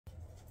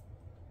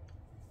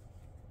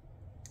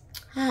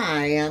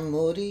Hi, I'm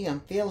Moody.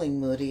 I'm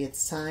feeling moody.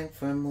 It's time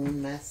for a moon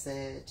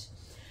message.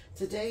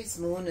 Today's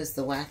moon is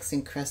the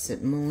waxing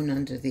crescent moon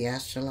under the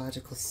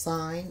astrological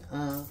sign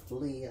of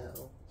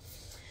Leo.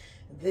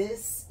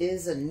 This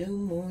is a new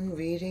moon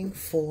reading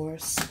for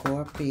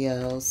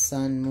Scorpio,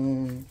 sun,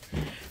 moon,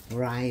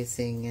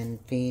 rising,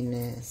 and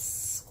Venus,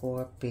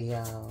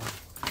 Scorpio.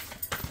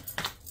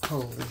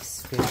 Holy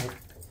Spirit,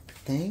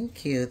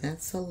 thank you.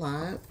 That's a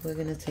lot. We're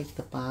going to take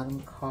the bottom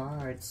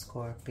card,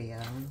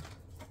 Scorpio.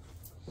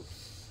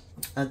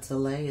 A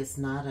delay is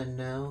not a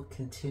no.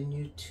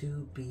 Continue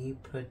to be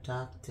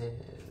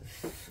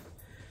productive.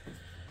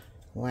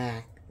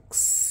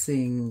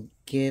 Waxing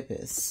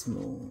gibbous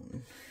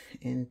moon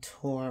in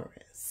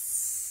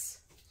Taurus.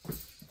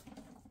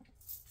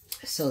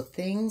 So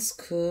things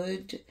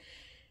could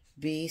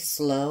be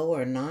slow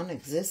or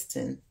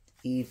non-existent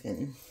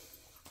even.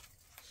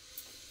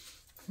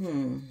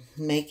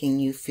 Making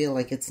you feel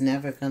like it's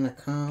never going to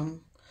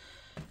come.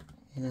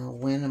 You know,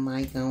 when am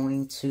I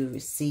going to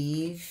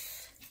receive?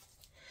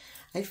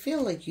 I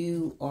feel like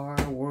you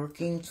are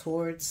working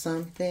towards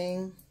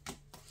something,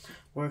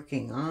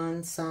 working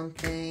on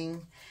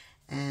something,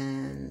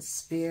 and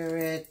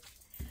Spirit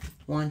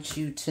wants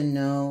you to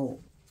know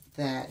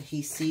that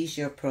he sees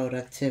your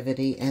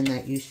productivity and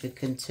that you should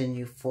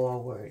continue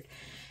forward.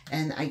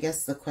 And I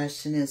guess the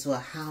question is,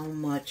 well, how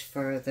much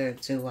further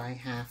do I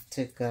have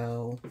to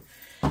go?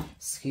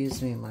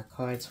 Excuse me, my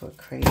cards were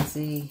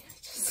crazy. I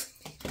just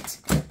need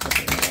to get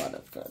the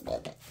water for a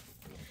minute.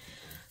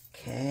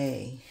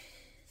 Okay.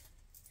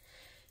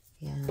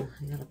 Yeah,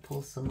 I gotta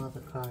pull some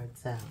other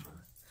cards out.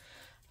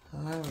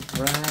 All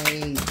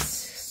right,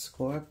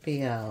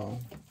 Scorpio.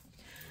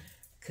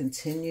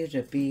 Continue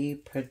to be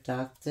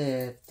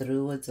productive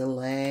through a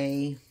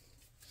delay.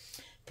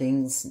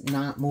 Things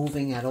not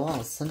moving at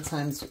all.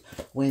 Sometimes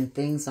when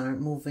things aren't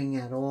moving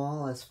at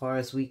all, as far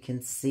as we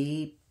can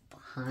see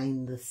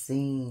behind the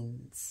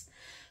scenes,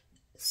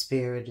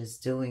 Spirit is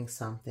doing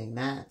something.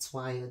 That's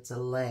why a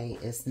delay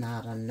is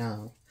not a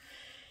no.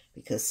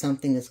 Because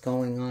something is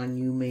going on,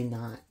 you may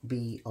not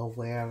be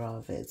aware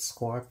of it.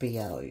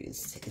 Scorpio,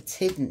 it's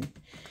hidden.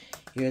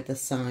 You're the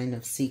sign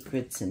of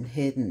secrets and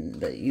hidden,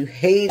 but you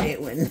hate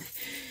it when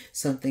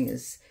something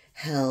is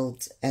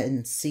held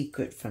in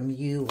secret from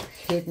you or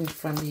hidden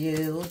from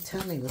you.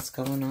 Tell me what's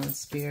going on,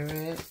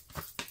 Spirit.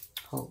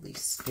 Holy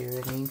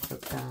Spirit, angel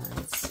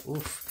guides.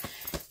 Oof,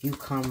 you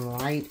come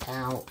right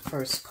out.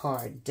 First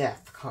card,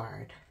 Death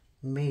card.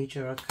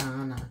 Major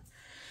Arcana.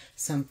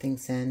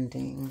 Something's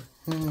ending.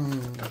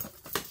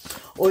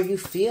 Or you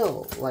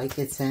feel like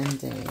it's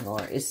ending,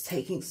 or it's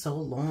taking so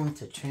long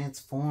to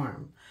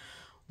transform.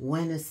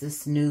 When is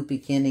this new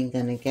beginning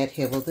going to get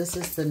here? Well, this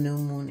is the new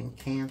moon in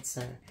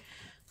Cancer.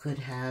 Could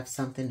have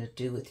something to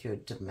do with your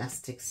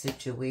domestic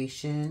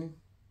situation.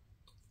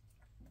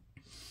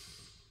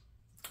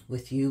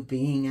 With you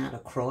being at a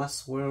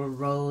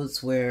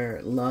crossroads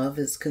where love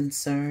is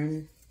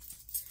concerned.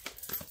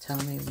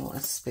 Tell me more,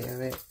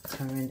 Spirit.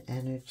 Current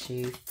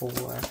energy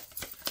for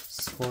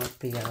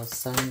Scorpio,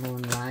 sun,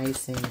 moon,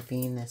 rising,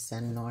 Venus,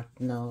 and north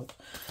node.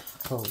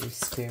 Holy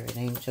Spirit,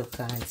 angel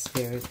guides,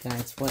 spirit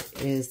guides. What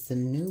is the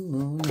new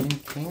moon in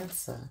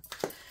Cancer?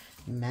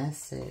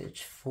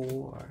 Message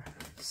for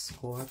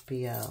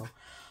Scorpio.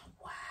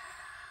 Wow.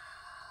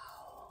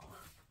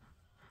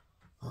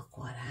 Look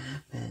what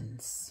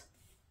happens.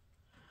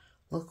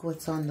 Look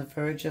what's on the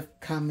verge of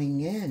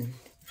coming in.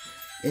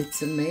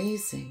 It's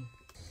amazing.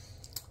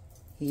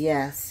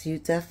 Yes, you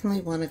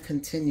definitely want to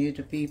continue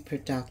to be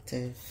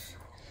productive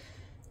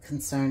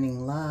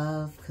concerning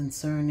love,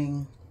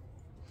 concerning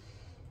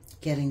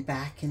getting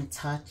back in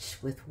touch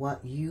with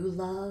what you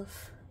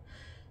love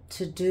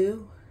to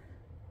do,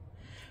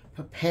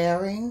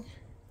 preparing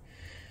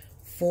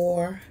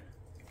for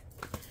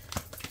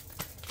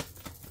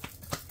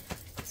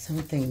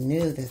something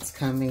new that's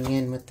coming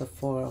in with the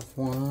Four of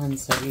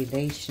Wands, a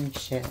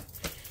relationship.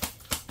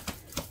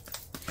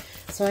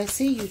 So I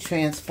see you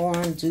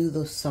transform,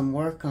 do some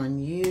work on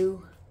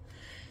you.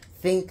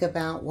 Think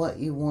about what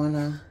you want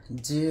to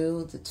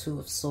do. The Two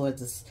of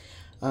Swords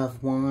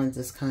of Wands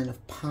is kind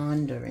of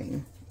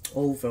pondering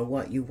over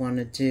what you want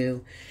to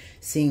do.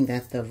 Seeing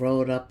that the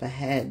road up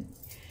ahead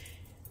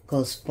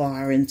goes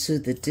far into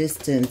the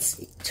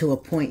distance to a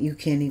point you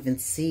can't even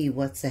see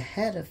what's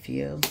ahead of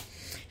you.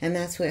 And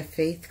that's where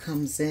faith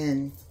comes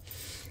in.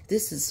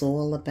 This is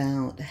all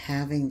about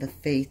having the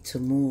faith to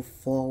move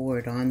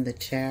forward on the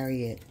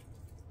Chariot.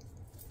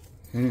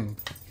 You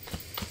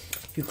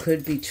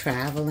could be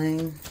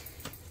traveling.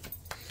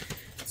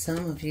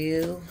 Some of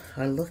you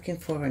are looking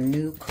for a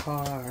new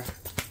car.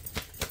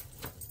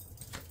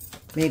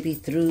 Maybe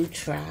through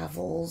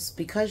travels.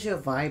 Because you're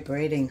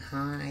vibrating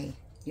high.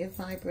 You're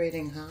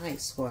vibrating high,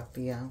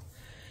 Scorpio.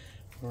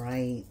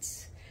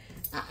 Right.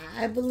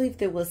 I believe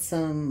there was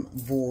some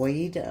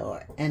void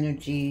or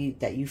energy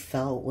that you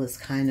felt was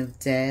kind of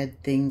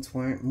dead. Things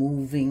weren't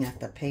moving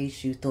at the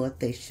pace you thought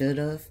they should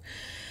have.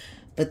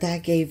 But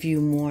that gave you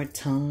more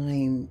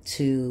time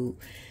to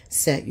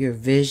set your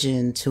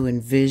vision, to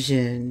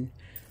envision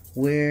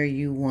where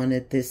you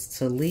wanted this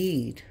to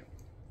lead.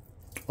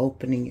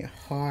 opening your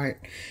heart.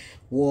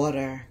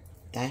 Water,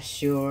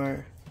 that's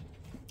your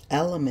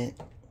element.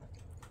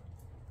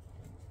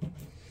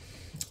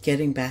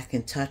 Getting back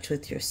in touch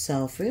with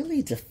yourself,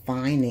 really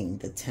defining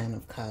the Ten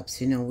of Cups.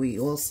 You know, we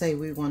all say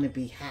we want to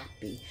be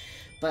happy,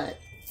 but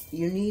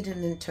you need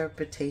an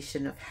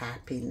interpretation of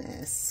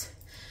happiness.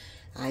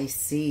 I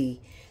see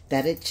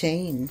that it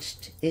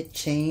changed. It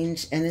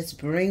changed, and it's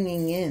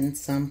bringing in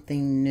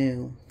something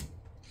new.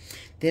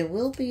 There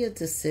will be a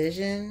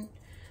decision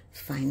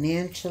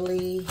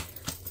financially,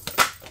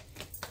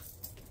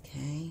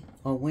 okay,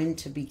 or when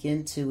to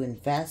begin to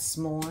invest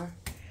more.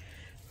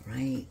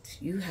 Right,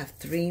 you have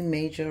 3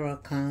 major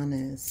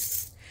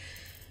arcanas.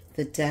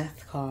 The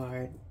Death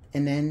card,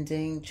 an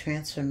ending,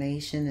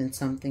 transformation, and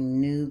something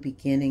new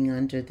beginning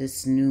under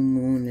this new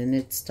moon, and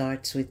it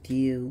starts with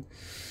you.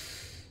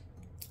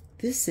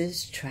 This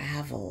is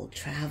travel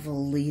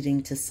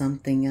leading to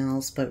something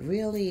else, but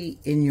really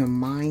in your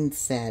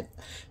mindset,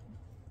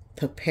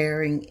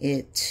 preparing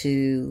it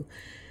to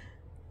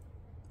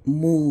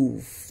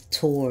move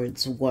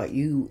towards what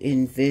you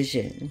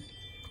envision.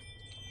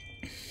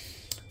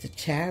 The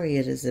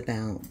Chariot is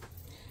about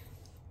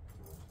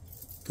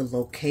the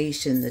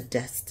location, the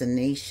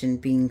destination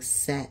being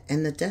set.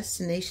 And the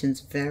destination is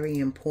very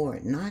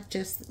important. Not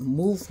just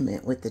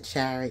movement with the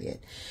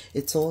Chariot.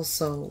 It's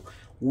also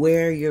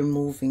where you're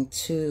moving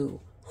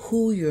to,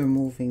 who you're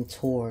moving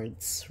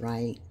towards,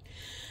 right?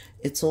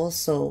 It's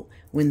also,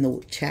 when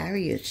the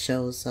Chariot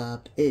shows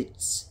up,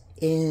 it's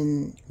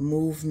in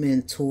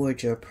movement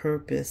towards your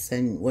purpose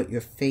and what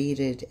you're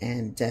fated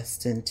and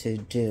destined to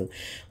do.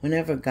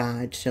 Whenever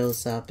God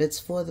shows up, it's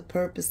for the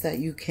purpose that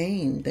you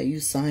came, that you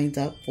signed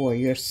up for,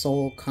 your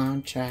soul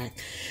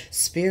contract.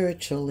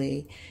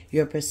 Spiritually,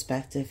 your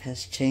perspective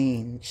has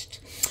changed.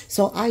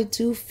 So I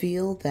do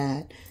feel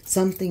that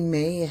something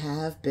may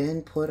have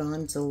been put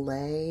on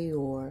delay,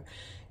 or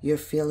you're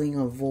feeling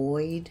a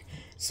void,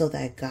 so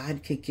that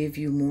God could give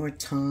you more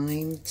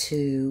time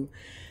to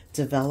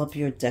develop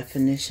your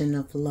definition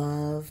of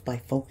love by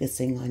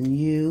focusing on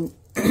you.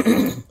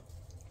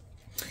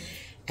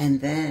 And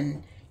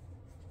then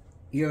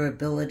your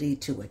ability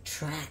to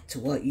attract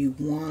what you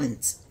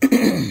want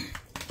in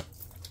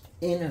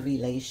a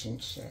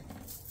relationship.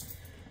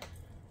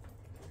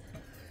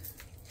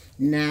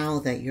 Now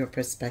that your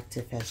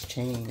perspective has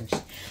changed,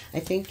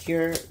 I think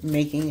you're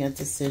making a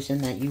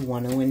decision that you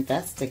want to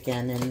invest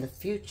again in the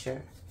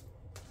future.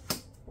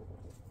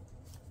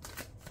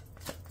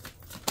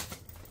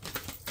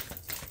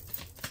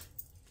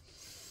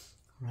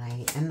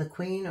 Right, and the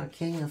Queen or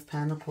King of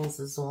Pentacles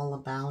is all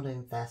about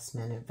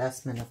investment.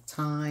 Investment of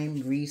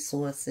time,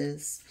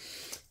 resources,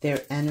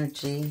 their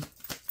energy.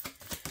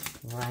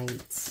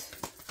 Right.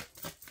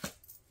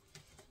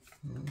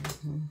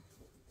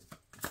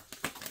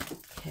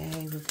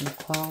 Okay, we can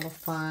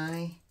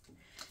qualify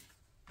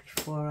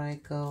before I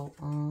go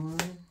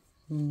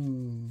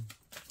on.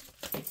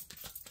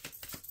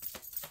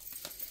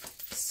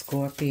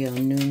 Scorpio,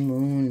 new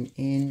moon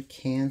in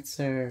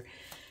Cancer.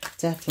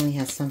 Definitely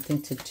has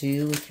something to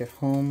do with your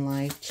home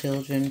life,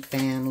 children,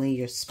 family,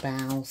 your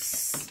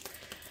spouse.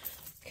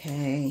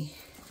 Okay.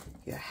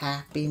 Your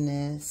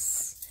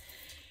happiness,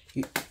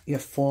 your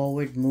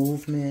forward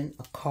movement,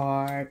 a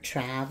car,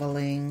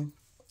 traveling,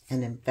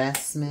 an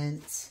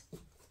investment.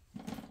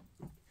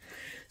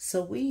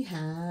 So we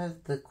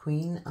have the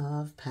Queen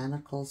of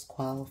Pentacles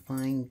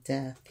qualifying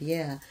death.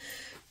 Yeah.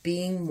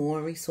 Being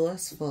more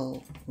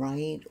resourceful,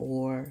 right?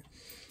 Or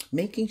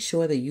making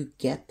sure that you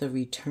get the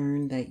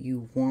return that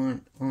you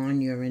want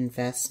on your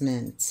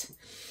investment,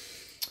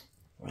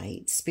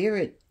 right?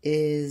 Spirit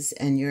is,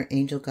 and your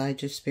angel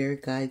guides, your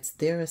spirit guides,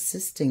 they're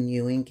assisting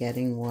you in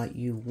getting what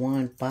you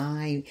want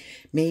by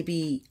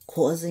maybe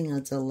causing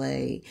a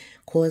delay,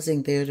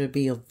 causing there to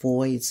be a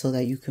void so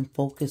that you can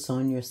focus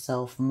on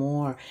yourself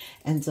more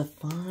and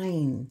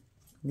define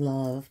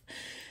love.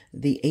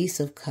 The Ace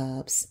of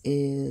Cups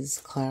is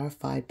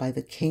clarified by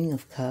the King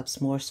of Cups,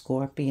 more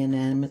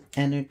Scorpion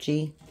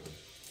energy.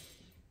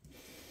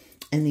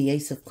 And the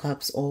Ace of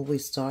Cups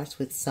always starts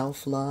with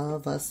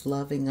self-love, us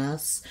loving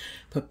us,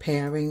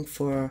 preparing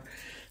for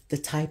the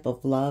type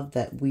of love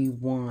that we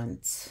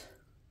want.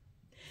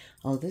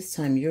 Oh, this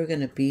time you're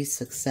going to be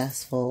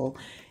successful.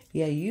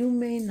 Yeah, you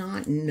may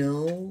not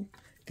know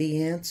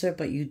the answer,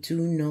 but you do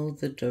know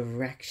the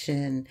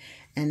direction,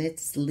 and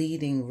it's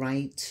leading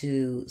right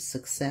to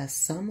success.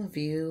 Some of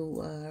you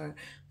are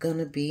going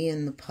to be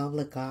in the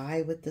public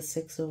eye with the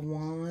Six of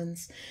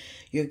Wands.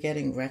 You're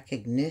getting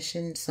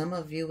recognition. Some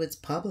of you, it's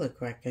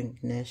public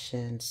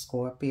recognition.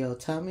 Scorpio,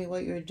 tell me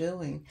what you're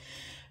doing.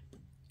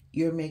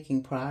 You're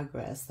making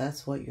progress.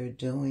 That's what you're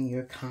doing.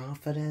 Your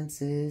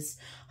confidence is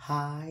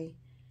high.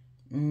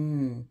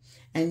 And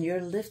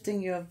you're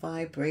lifting your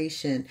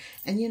vibration.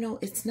 And you know,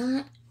 it's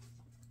not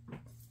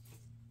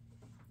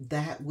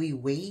that we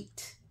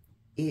wait.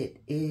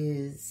 It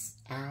is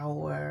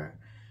our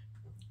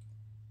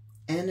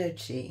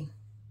energy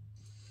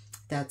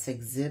that's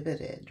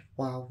exhibited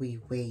while we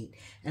wait.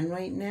 And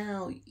right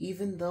now,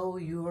 even though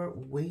you're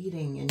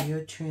waiting and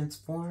you're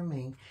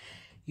transforming,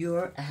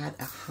 you're at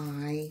a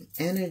high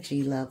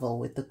energy level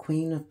with the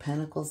Queen of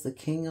Pentacles, the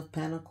King of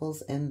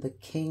Pentacles, and the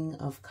King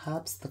of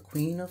Cups, the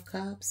Queen of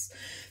Cups,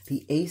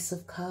 the Ace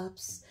of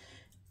Cups.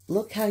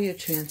 Look how you're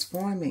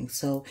transforming.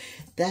 So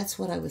that's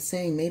what I was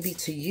saying. Maybe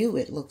to you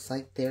it looks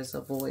like there's a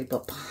void,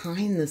 but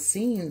behind the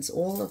scenes,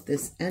 all of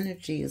this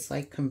energy is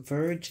like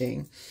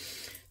converging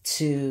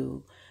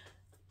to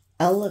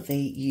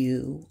elevate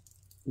you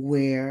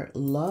where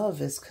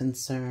love is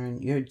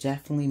concerned. You're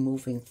definitely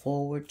moving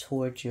forward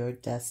towards your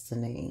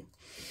destiny.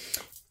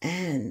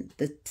 And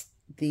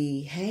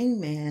the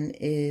Hangman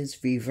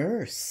is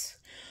reverse,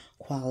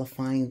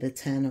 qualifying the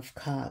Ten of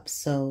Cups.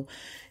 So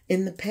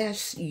in the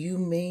past, you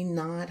may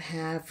not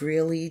have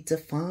really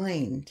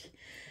defined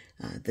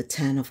the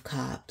Ten of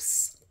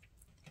Cups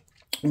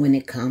when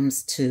it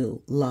comes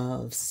to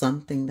love,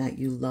 something that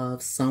you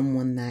love,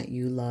 someone that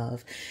you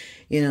love.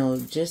 You know,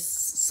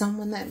 just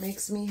someone that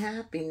makes me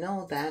happy.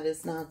 No, that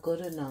is not good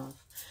enough.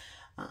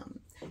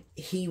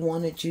 He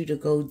wanted you to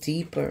go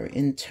deeper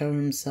in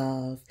terms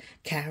of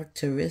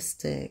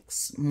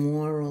characteristics,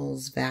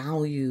 morals,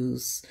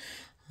 values,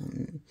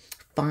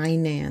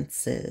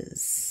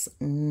 finances.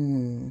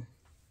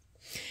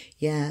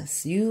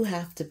 Yes, you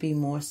have to be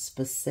more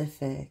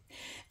specific.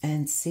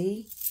 And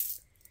see,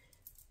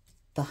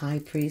 the High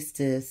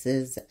Priestess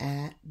is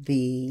at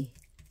the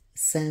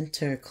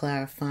center,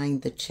 clarifying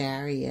the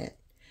Chariot.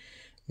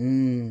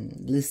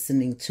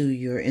 Listening to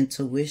your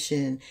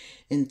intuition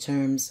in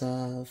terms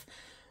of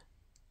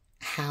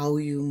how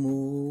you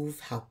move,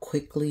 how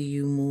quickly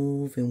you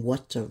move, in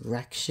what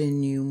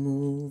direction you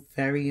move.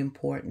 Very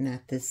important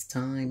at this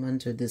time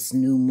under this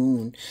new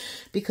moon,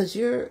 because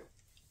you're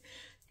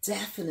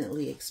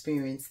definitely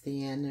experience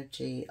the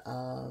energy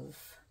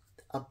of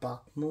a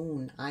buck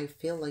moon. I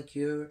feel like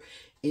you're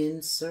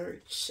in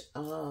search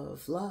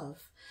of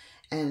love,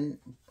 and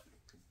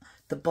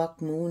the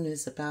buck moon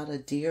is about a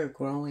deer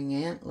growing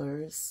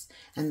antlers,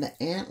 and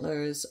the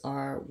antlers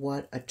are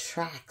what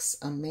attracts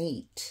a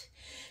mate.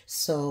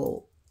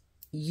 So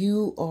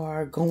you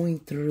are going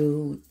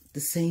through the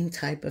same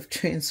type of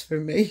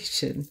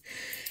transformation.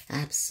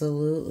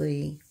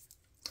 Absolutely,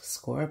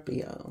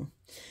 Scorpio.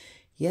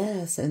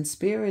 Yes, and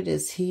Spirit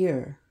is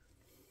here.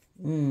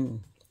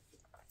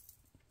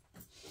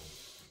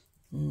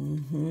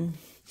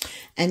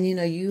 And you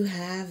know, you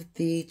have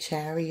the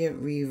Chariot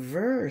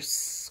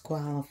reverse,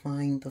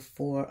 qualifying the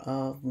Four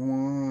of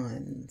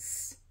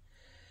Wands.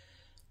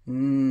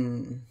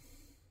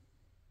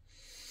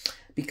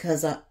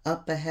 Because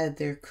up ahead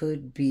there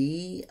could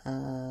be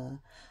a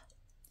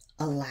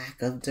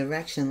lack of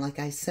direction. Like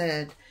I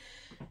said,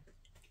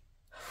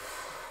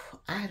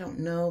 I don't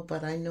know,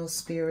 but I know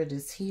Spirit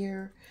is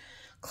here,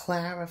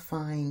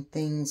 clarifying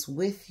things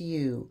with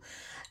you.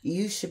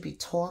 You should be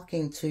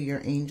talking to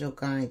your angel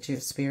guides,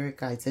 your spirit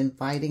guides,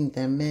 inviting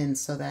them in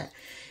so that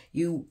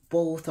you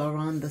both are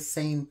on the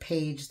same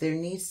page. There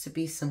needs to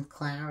be some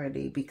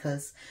clarity,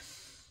 because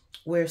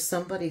where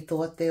somebody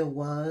thought there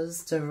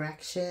was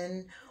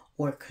direction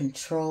or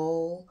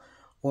control,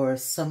 or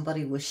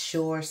somebody was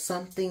sure,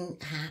 something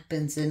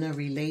happens in a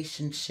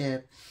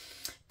relationship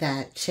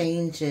that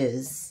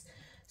changes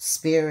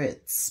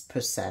Spirit's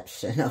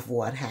perception of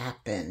what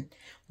happened.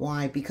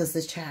 Why? Because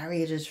the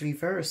Chariot is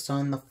reversed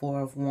on the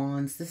Four of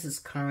Wands. This is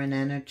current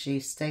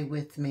energy. Stay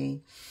with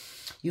me.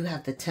 You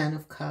have the Ten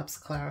of Cups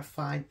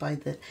clarified by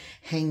the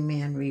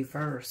Hangman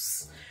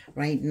reverse,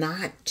 right?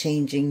 Not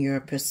changing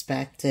your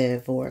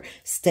perspective or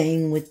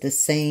staying with the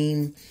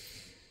same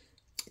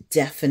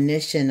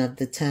definition of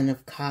the Ten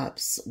of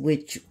Cups,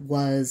 which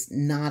was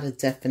not a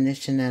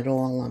definition at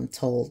all, I'm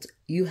told.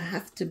 You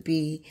have to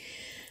be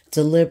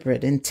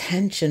deliberate,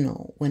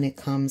 intentional when it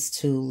comes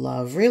to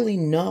love. Really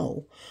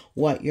know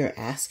what you're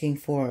asking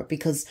for,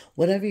 because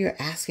whatever you're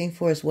asking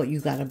for is what you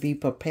got to be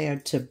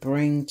prepared to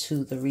bring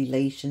to the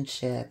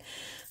relationship.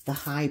 The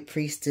High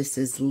Priestess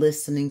is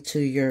listening to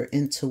your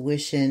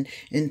intuition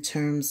in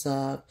terms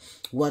of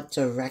what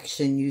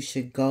direction you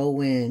should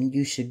go in,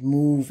 you should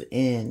move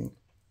in.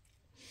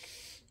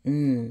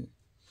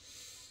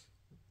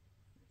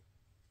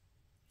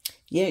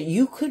 Yeah,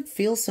 you could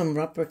feel some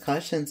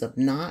repercussions of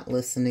not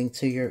listening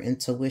to your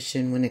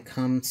intuition when it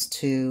comes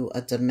to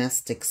a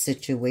domestic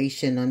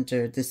situation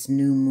under this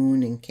new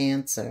moon in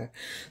Cancer.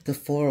 The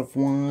Four of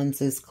Wands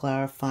is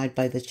clarified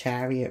by the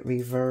Chariot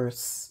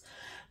reverse,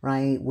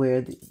 right?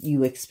 Where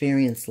you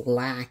experience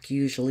lack,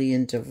 usually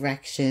in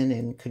direction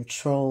and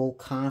control,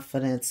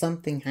 confidence.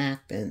 Something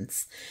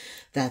happens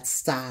that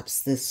stops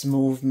this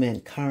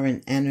movement,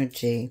 current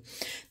energy.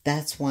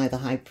 That's why the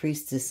High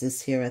Priestess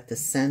is here at the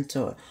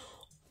center.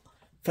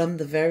 From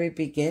the very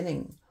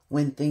beginning,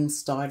 when things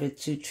started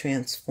to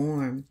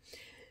transform,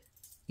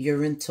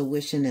 your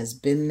intuition has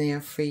been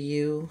there for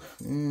you.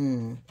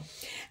 And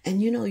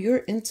you know,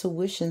 your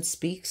intuition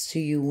speaks to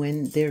you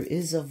when there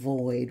is a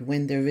void,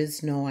 when there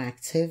is no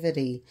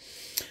activity.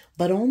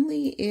 But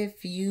only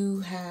if you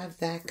have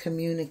that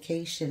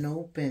communication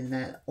open,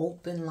 that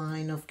open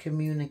line of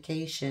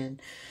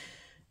communication.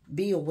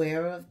 Be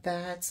aware of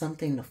that,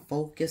 something to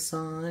focus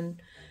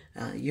on.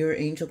 Your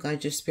angel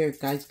guides, your spirit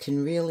guides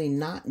can really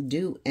not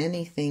do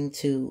anything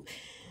to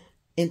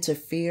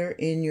interfere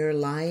in your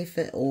life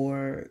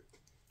or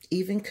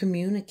even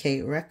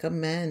communicate,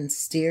 recommend,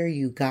 steer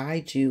you,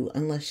 guide you,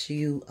 unless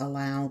you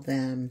allow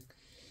them.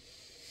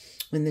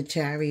 When the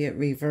Chariot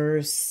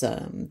reverse,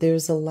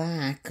 there's a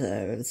lack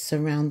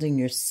surrounding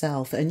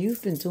yourself. And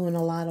you've been doing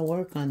a lot of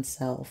work on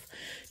self,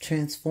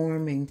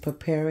 transforming,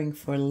 preparing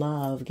for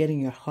love,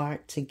 getting your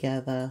heart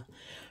together,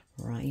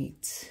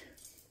 right?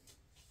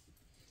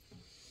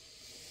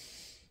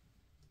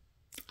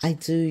 I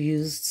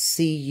do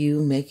see you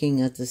making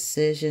a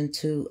decision.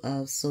 Two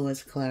of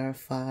Swords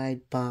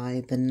clarified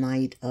by the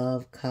Knight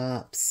of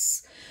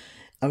Cups.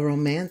 A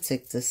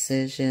romantic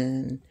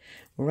decision,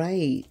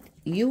 right?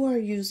 You are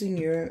using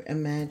your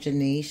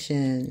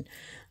imagination,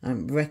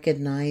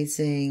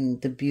 recognizing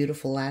the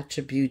beautiful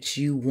attributes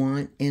you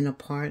want in a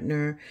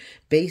partner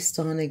based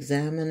on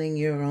examining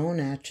your own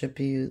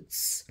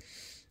attributes.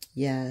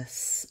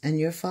 Yes, and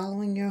you're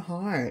following your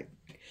heart.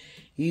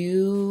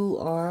 You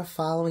are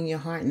following your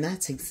heart, and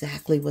that's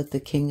exactly what the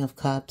King of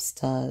Cups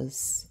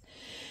does.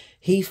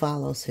 He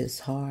follows his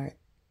heart.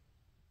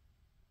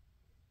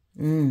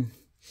 And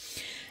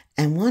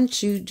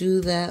once you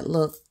do that,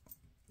 look,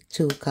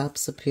 Two of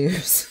Cups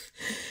appears.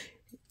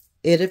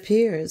 It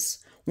appears.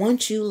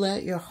 Once you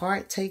let your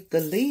heart take the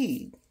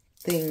lead,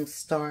 things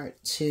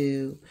start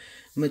to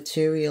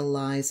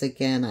materialize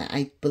again.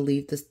 I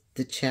believe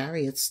the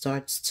Chariot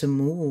starts to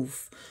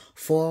move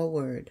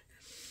forward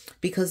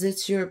because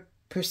it's your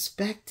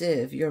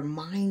perspective, your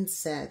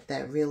mindset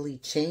that really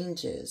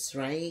changes,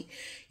 right?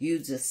 You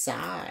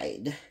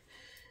decide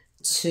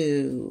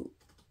to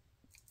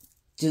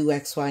do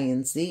X, Y,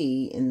 and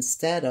Z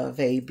instead of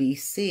A, B,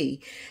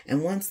 C.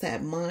 And once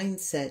that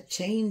mindset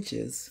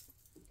changes,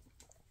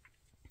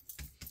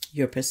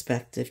 your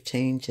perspective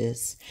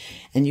changes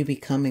and you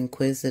become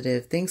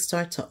inquisitive. Things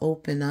start to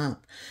open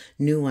up.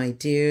 New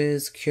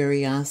ideas,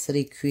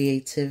 curiosity,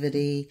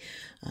 creativity,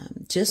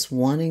 just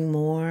wanting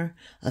more,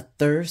 a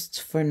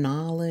thirst for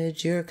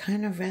knowledge. You're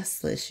kind of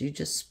restless. You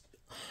just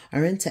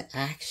are into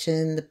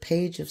action. The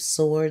Page of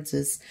Swords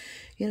is,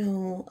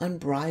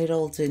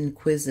 unbridled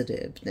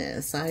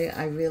inquisitiveness.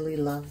 I really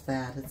love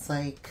that. It's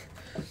like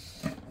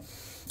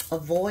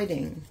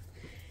avoiding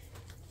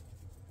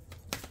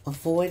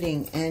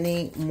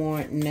any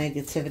more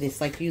negativity.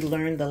 It's like you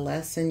learned the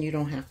lesson. You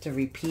don't have to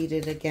repeat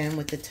it again.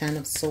 With the Ten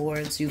of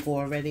Swords, you've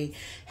already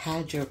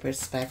had your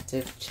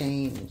perspective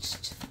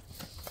changed.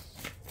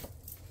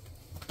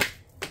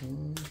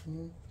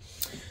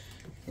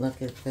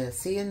 Look at this.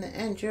 See, in the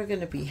end, you're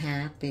going to be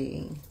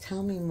happy.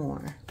 Tell me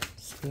more,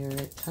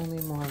 Spirit. Tell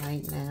me more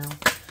right now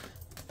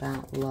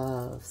about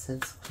love,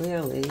 since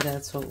clearly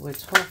that's what we're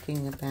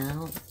talking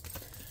about.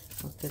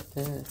 Look at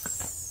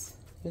this.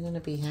 You're going to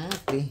be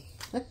happy.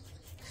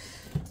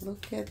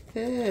 Look at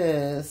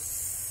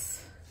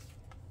this.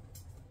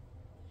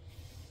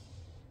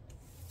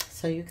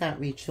 So you got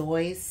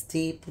rejoice,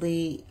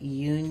 deeply,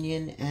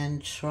 union,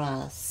 and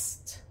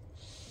trust.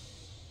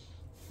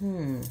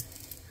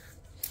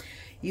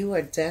 You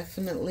are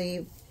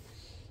definitely,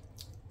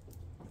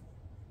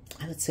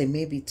 I would say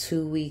maybe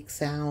 2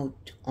 weeks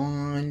out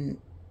on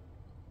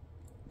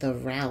the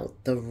route,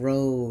 the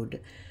road,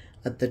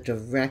 the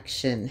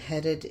direction,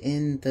 headed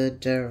in the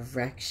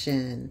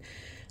direction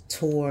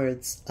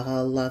towards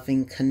a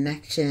loving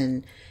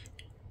connection.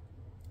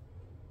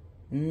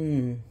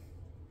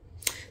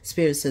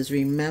 Spirit says,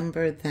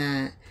 remember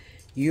that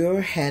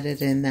you're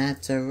headed in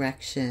that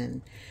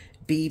direction.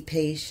 Be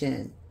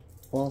patient.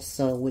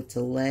 Also, with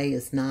delay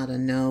is not a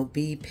no.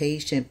 Be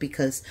patient,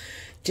 because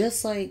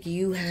just like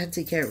you had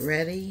to get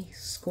ready,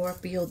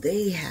 Scorpio,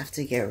 they have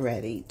to get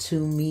ready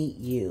to meet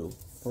you,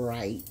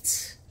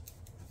 right?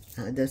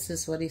 This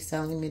is what he's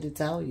telling me to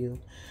tell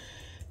you.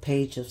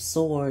 Page of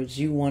Swords,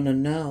 you want to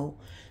know.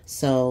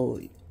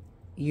 So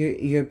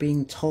you're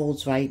being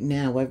told right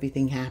now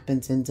everything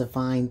happens in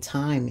divine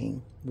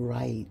timing,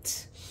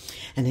 right?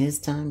 And his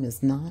time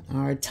is not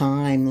our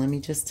time. Let me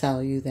just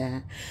tell you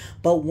that.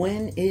 But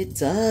when it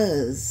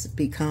does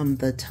become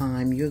the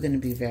time, you're going to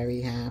be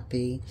very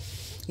happy.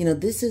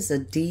 This is a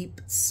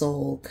deep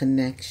soul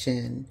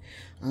connection.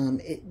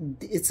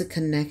 It's a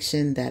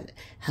connection that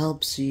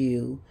helps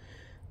you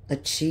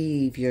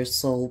achieve your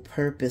soul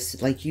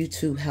purpose. Like you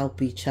two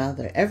help each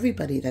other.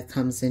 Everybody that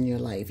comes in your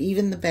life,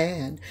 even the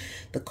bad,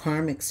 the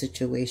karmic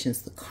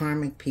situations, the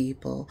karmic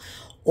people,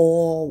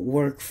 all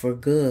work for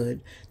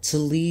good to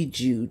lead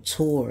you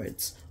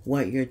towards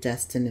what you're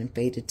destined and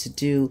fated to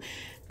do.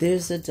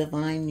 There's a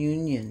divine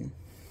union.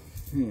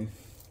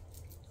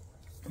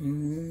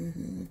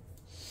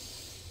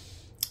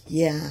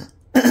 Yeah.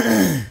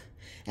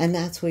 And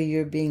that's where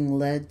you're being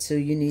led to.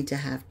 You need to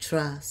have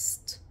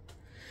trust.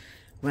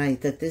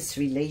 Right, that this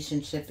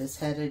relationship is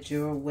headed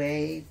your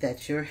way,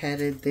 that you're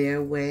headed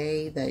their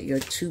way, that your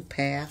two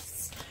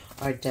paths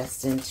are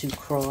destined to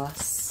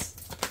cross.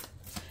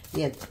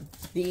 Yeah,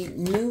 the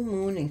new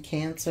moon in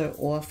Cancer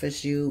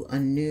offers you a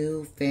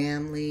new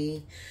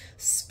family,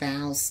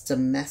 spouse,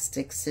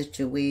 domestic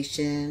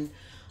situation.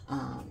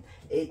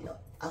 It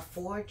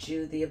affords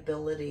you the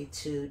ability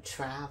to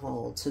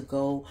travel, to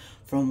go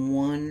from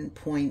one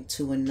point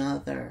to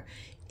another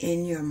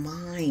in your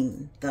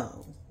mind,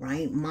 though,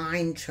 right?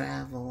 Mind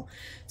travel,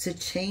 to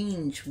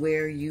change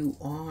where you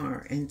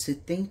are and to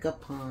think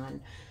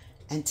upon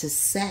and to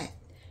set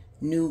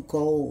new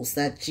goals.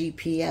 That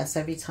GPS,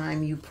 every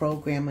time you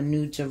program a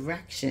new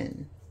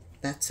direction,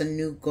 that's a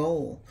new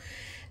goal.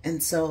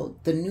 And so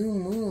the new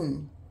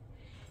moon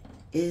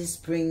is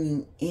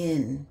bringing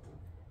in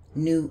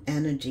new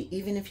energy.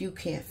 Even if you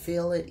can't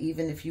feel it,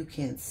 even if you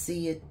can't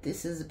see it,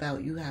 this is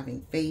about you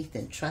having faith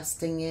and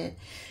trusting it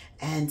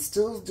and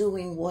still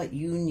doing what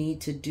you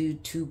need to do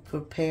to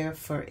prepare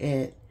for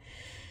it.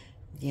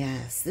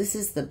 Yes, this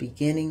is the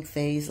beginning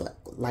phase,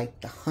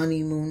 like the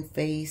honeymoon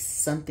phase,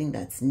 something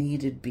that's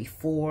needed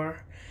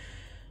before.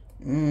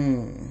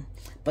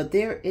 But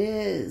there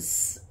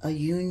is a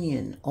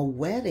union, a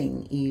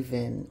wedding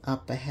even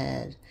up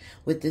ahead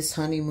with this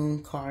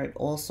honeymoon card.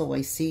 Also,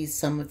 I see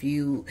some of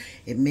you,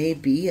 it may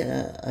be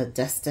a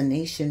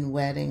destination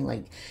wedding,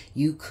 like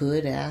you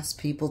could ask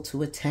people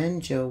to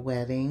attend your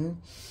wedding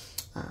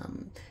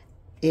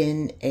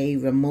in a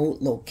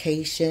remote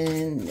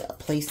location, a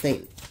place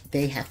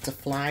they have to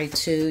fly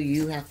to,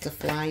 you have to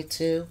fly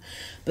to.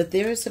 But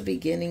there is a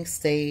beginning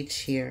stage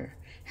here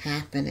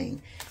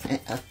happening,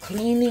 a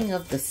cleaning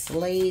of the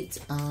slate,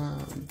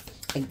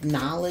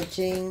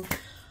 acknowledging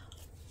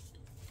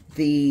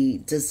the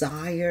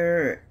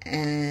desire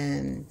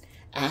and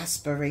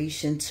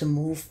aspiration to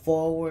move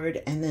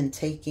forward, and then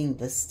taking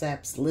the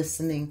steps,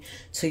 listening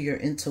to your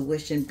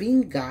intuition,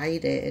 being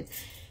guided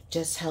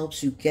just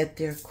helps you get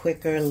there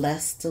quicker,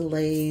 less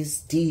delays,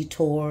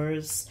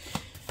 detours.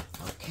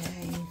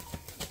 Okay,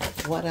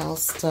 what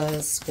else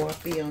does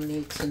Scorpio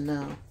need to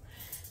know,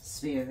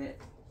 Spirit?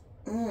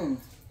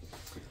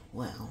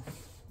 Well,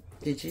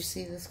 did you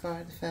see this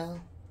card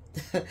fell?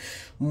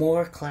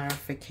 More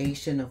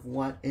clarification of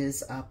what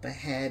is up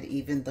ahead,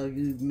 even though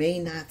you may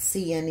not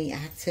see any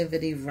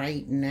activity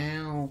right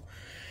now.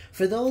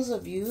 For those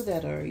of you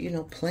that are,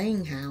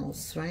 playing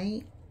house,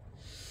 right?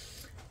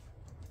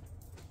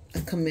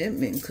 A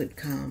commitment could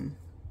come.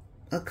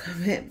 A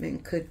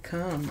commitment could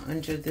come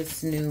under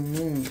this new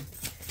moon.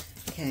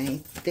 Okay,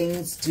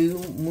 things do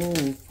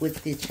move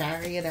with the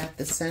Chariot at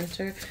the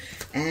center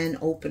and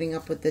opening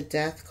up with the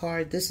Death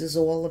card. This is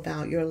all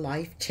about your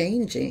life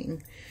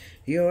changing.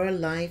 Your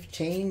life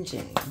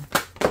changing.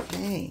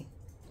 Okay.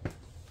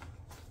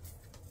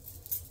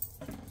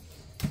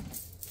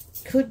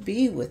 Could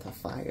be with a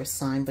fire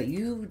sign, but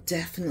you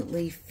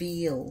definitely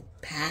feel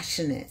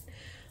passionate.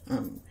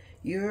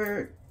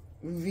 You're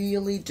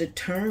really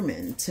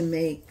determined to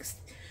make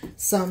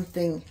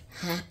something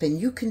happen.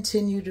 You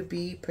continue to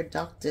be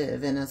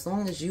productive, and as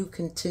long as you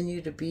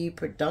continue to be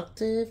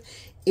productive,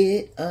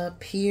 it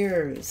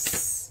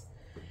appears.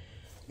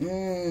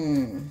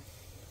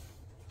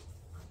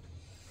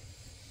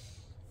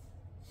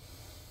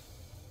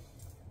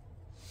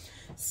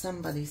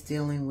 Somebody's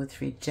dealing with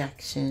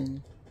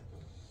rejection,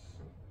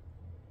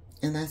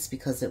 and that's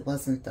because it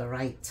wasn't the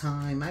right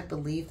time. I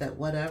believe that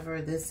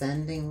whatever this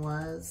ending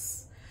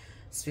was,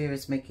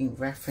 Spirit's making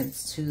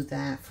reference to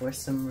that for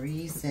some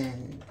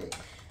reason.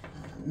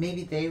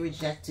 Maybe they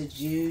rejected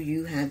you.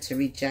 You had to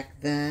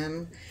reject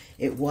them.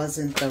 It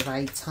wasn't the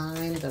right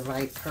time, the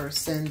right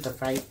person, the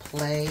right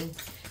play.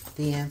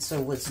 The answer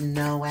was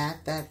no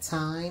at that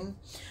time.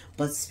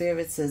 But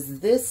Spirit says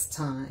this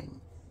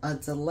time, a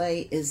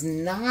delay is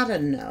not a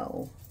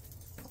no.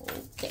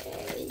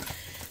 Okay.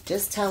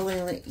 Just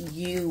telling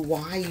you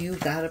why you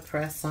gotta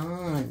press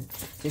on.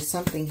 There's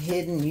something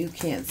hidden you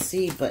can't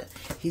see, but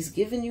he's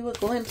giving you a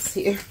glimpse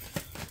here.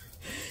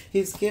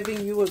 He's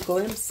giving you a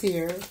glimpse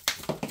here.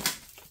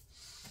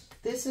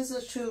 This is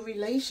a true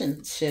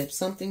relationship,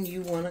 something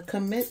you want to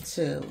commit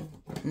to.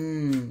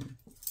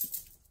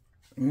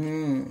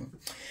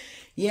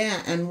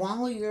 Yeah, and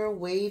while you're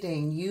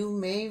waiting, you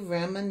may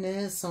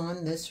reminisce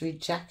on this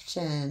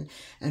rejection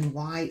and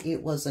why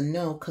it was a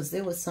no, because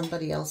there was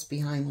somebody else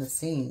behind the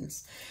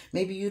scenes.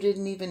 Maybe you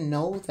didn't even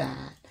know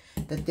that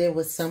there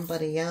was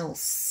somebody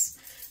else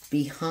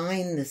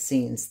behind the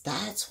scenes.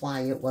 That's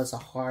why it was a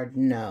hard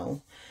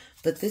no.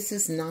 But this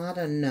is not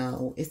a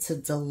no. It's a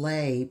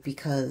delay,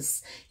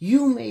 because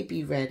you may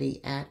be ready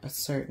at a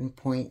certain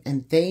point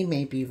and they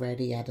may be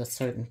ready at a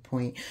certain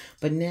point.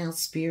 But now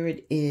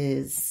Spirit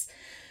is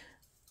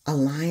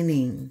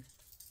aligning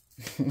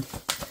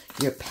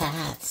your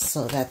paths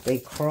so that they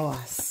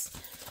cross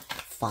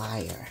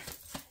fire.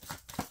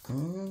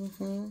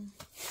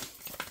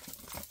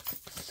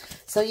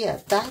 So yeah,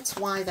 that's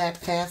why that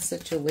past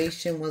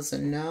situation was a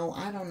no.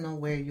 I don't know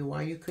where you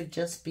are. You could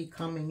just be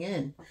coming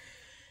in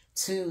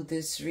to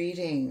this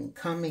reading,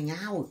 coming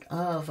out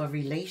of a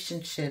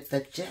relationship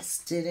that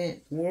just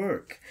didn't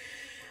work.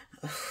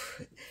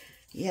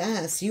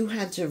 Yes, you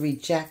had to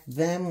reject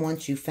them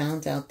once you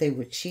found out they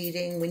were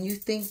cheating. When you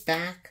think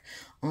back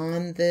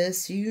on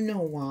this, you know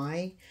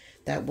why.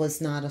 That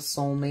was not a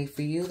soulmate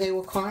for you. They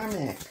were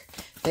karmic.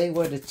 They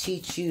were to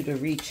teach you to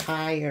reach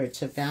higher,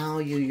 to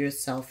value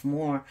yourself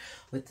more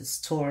with this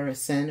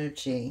Taurus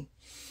energy.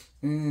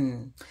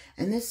 And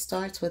this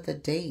starts with a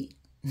date.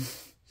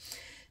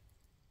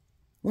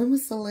 When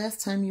was the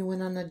last time you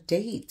went on a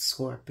date,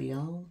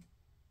 Scorpio?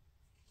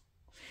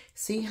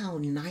 See how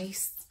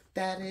nice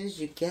that is?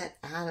 You get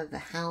out of the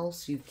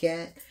house, you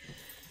get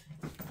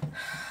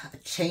a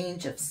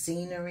change of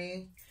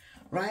scenery.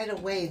 Right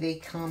away they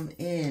come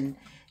in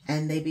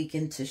and they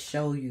begin to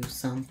show you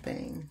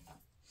something.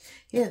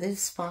 Yeah,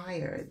 there's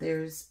fire,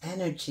 there's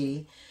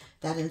energy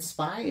that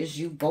inspires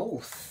you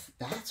both.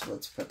 That's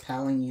what's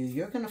propelling you.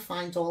 You're going to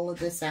find all of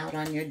this out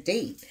on your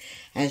date.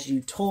 As you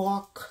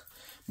talk,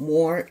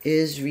 more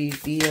is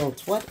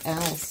revealed. What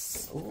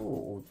else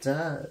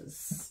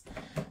does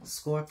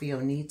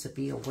Scorpio need to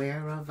be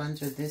aware of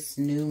under this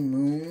new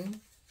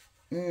moon?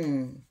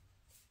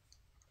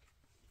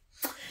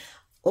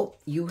 Oh,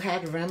 you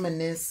had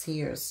reminisce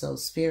here. So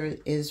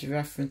Spirit is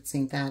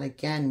referencing that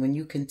again. When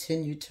you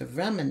continue to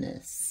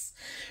reminisce,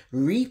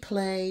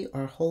 replay,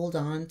 or hold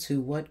on to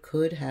what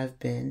could have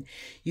been,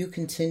 you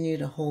continue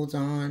to hold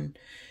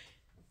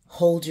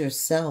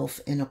yourself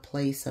in a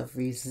place of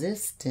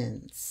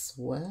resistance.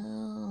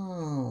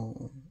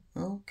 Well,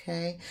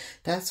 okay.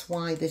 That's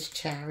why this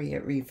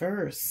Chariot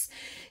reverse,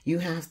 you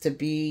have to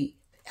be,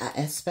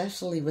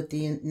 especially with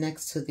the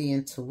next to the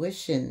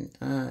intuition,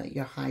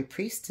 your High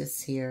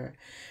Priestess here,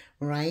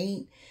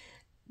 right?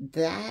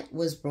 That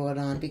was brought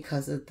on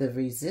because of the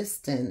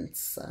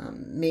resistance.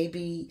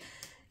 Maybe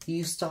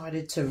you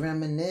started to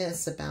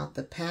reminisce about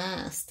the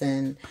past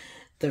and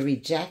the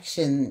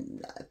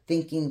rejection,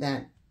 thinking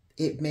that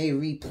it may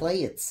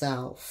replay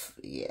itself.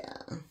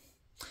 Yeah,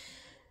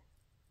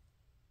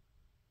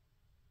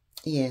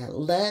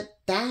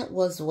 that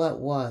was what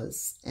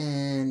was.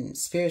 And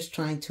Spirit's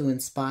trying to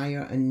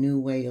inspire a new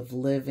way of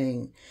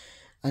living,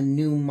 a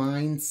new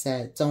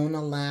mindset. Don't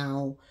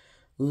allow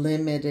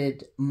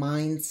limited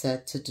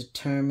mindset to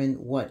determine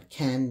what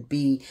can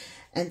be.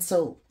 And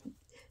so,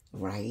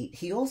 right,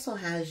 he also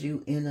has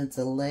you in a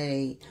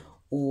delay,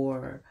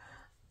 or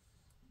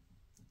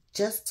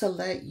just to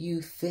let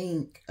you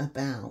think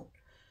about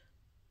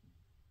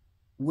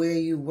where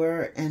you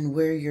were and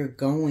where you're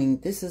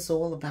going. This is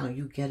all about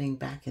you getting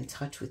back in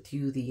touch with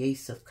you, the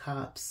Ace of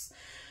Cups,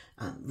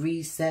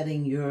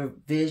 resetting your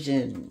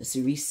vision,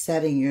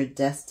 resetting your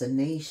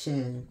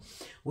destination,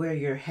 where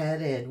you're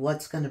headed,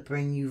 what's going to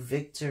bring you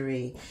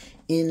victory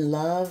in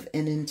love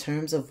and in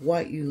terms of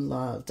what you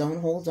love.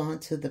 Don't hold on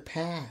to the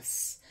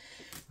past,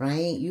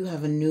 right? You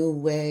have a new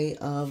way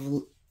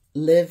of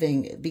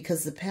living,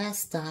 because the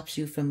past stops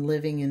you from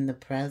living in the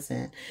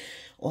present.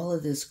 All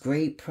of this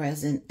great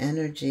present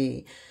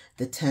energy,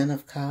 the 10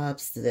 of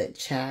Cups, the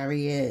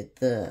Chariot,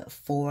 the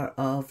 4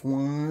 of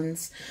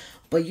Wands.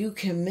 But you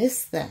can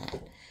miss that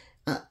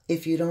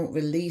if you don't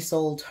release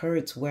old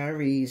hurts,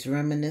 worries,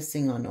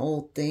 reminiscing on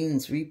old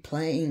things,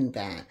 replaying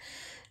that.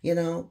 You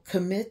know,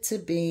 commit to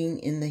being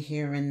in the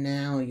here and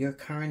now. Your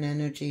current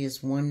energy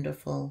is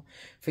wonderful.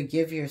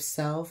 Forgive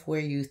yourself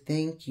where you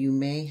think you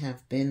may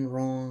have been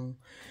wrong.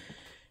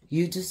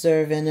 You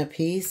deserve inner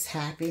peace,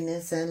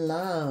 happiness, and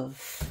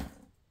love.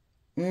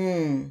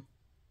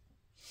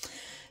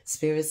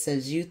 Spirit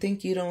says, you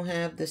think you don't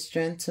have the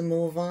strength to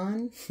move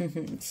on?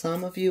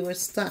 Some of you are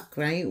stuck,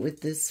 right,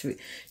 with this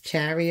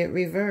Chariot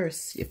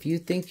reverse. If you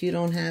think you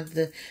don't have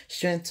the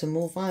strength to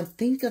move on,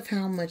 think of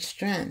how much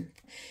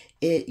strength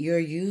you're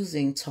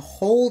using to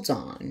hold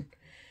on.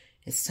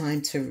 It's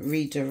time to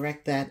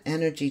redirect that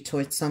energy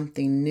towards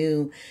something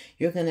new.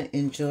 You're going to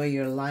enjoy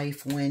your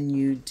life when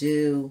you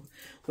do.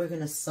 We're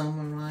going to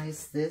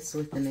summarize this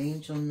with an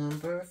angel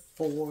number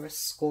for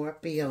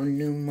Scorpio,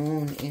 new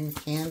moon in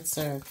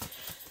Cancer.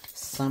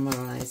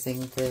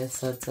 Summarizing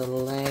this, a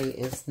delay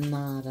is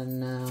not a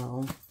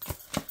no.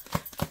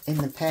 In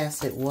the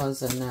past, it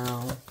was a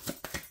no.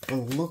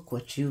 Well, look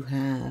what you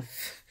have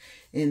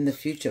in the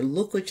future.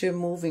 Look what you're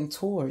moving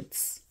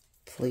towards,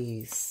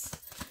 please.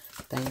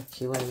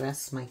 Thank you. I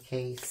rest my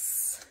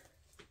case.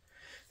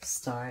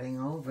 Starting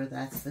over,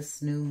 that's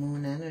this new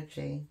moon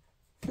energy.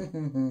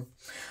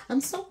 I'm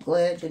so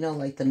glad, you know,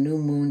 like the new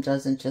moon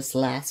doesn't just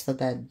last for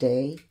that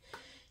day,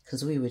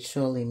 because we would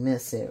surely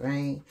miss it,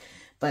 right?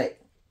 But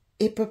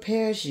it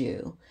prepares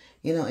you,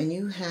 you know, and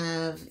you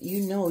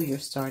know you're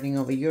starting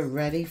over. You're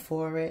ready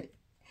for it.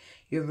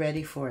 You're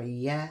ready for a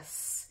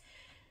yes.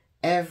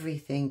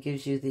 Everything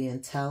gives you the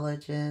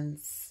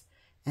intelligence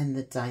and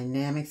the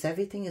dynamics.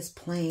 Everything is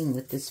playing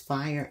with this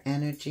fire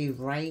energy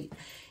right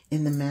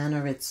in the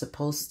manner it's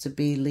supposed to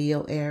be.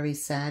 Leo,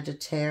 Aries,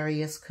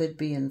 Sagittarius could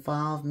be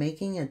involved,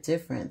 making a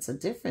difference. A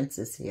difference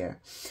is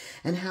here.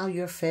 And how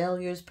your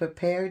failures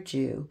prepared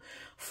you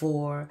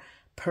for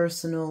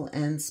personal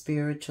and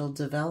spiritual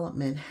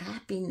development.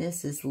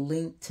 Happiness is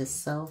linked to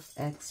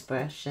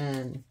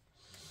self-expression.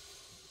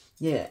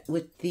 Yeah,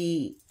 with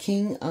the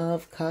King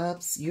of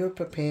Cups, you're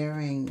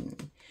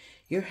preparing.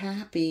 You're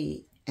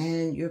happy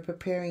and you're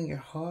preparing your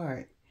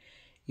heart.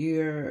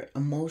 You're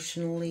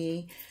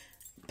emotionally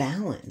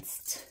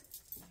balanced,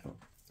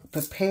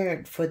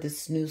 prepared for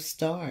this new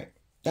start.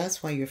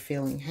 That's why you're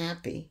feeling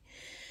happy.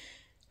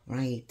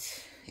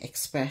 right?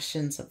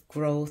 Expressions of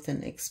growth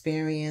and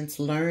experience.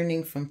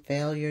 Learning from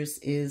failures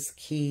is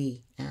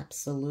key.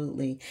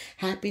 Absolutely.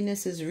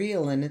 Happiness is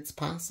real and it's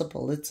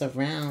possible. It's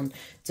around.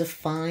 To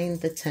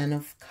find the 10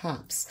 of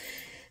Cups.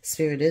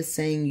 Spirit is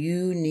saying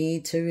you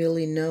need to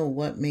really know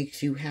what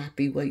makes you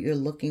happy, what you're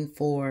looking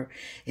for.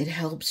 It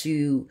helps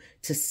you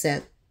to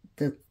set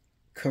the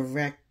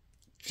correct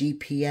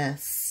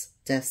GPS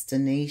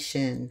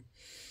destination.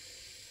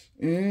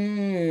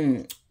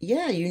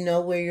 Yeah, you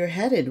know where you're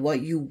headed,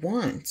 what you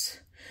want.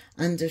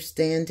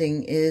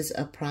 Understanding is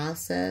a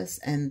process,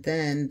 and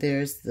then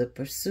there's the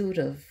pursuit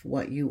of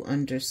what you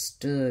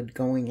understood,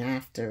 going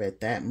after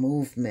it, that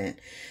movement,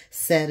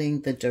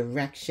 setting the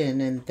direction,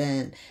 and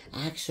then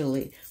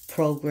actually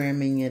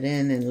programming it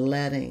in and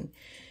letting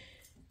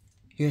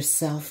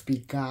yourself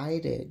be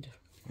guided,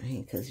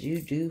 right? Because you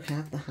do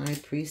have the High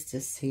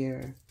Priestess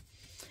here.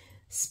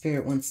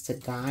 Spirit wants to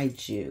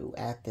guide you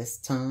at this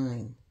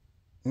time.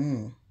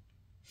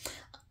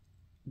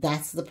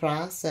 That's the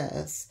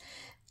process.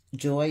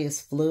 Joy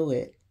is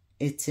fluid.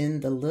 It's in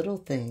the little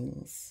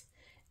things.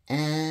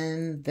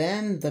 And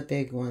then the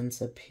big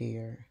ones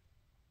appear.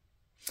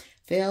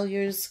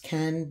 Failures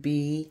can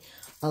be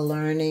a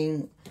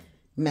learning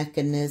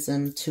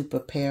mechanism to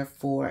prepare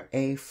for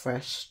a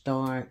fresh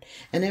start.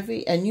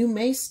 And you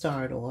may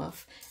start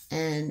off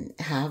and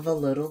have a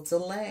little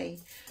delay,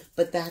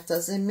 but that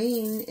doesn't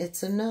mean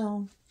it's a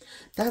no.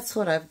 That's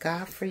what I've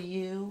got for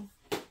you,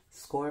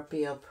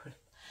 Scorpio.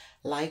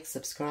 Like,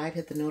 subscribe,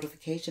 hit the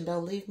notification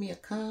bell, leave me a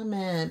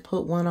comment,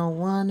 put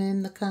 101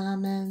 in the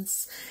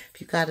comments.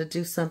 If you got to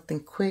do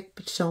something quick,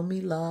 but show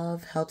me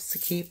love, helps to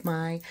keep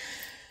my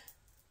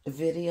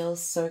videos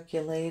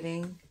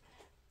circulating.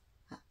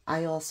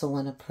 I also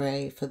want to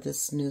pray for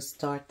this new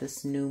start,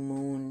 this new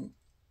moon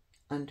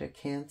under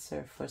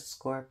Cancer for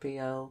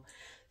Scorpio.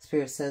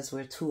 Spirit says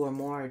where 2 or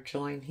more are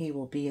joined, he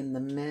will be in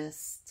the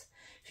midst.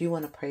 If you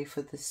want to pray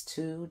for this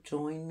too,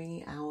 join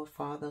me. Our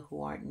Father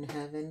who art in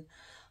heaven,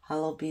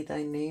 hallowed be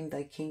thy name,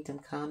 thy kingdom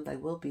come, thy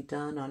will be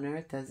done on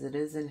earth as it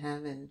is in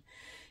heaven.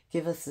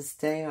 Give us this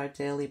day our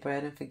daily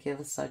bread, and forgive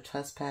us our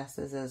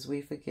trespasses as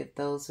we forgive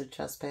those who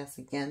trespass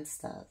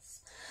against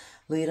us.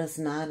 Lead us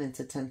not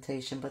into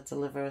temptation, but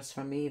deliver us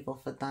from evil.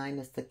 For thine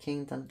is the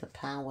kingdom, the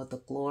power, the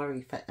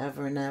glory,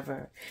 forever and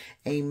ever.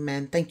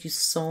 Amen. Thank you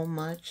so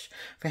much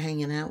for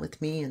hanging out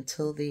with me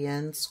until the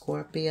end,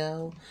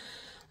 Scorpio.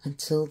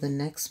 Until the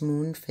next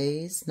moon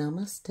phase,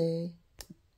 namaste.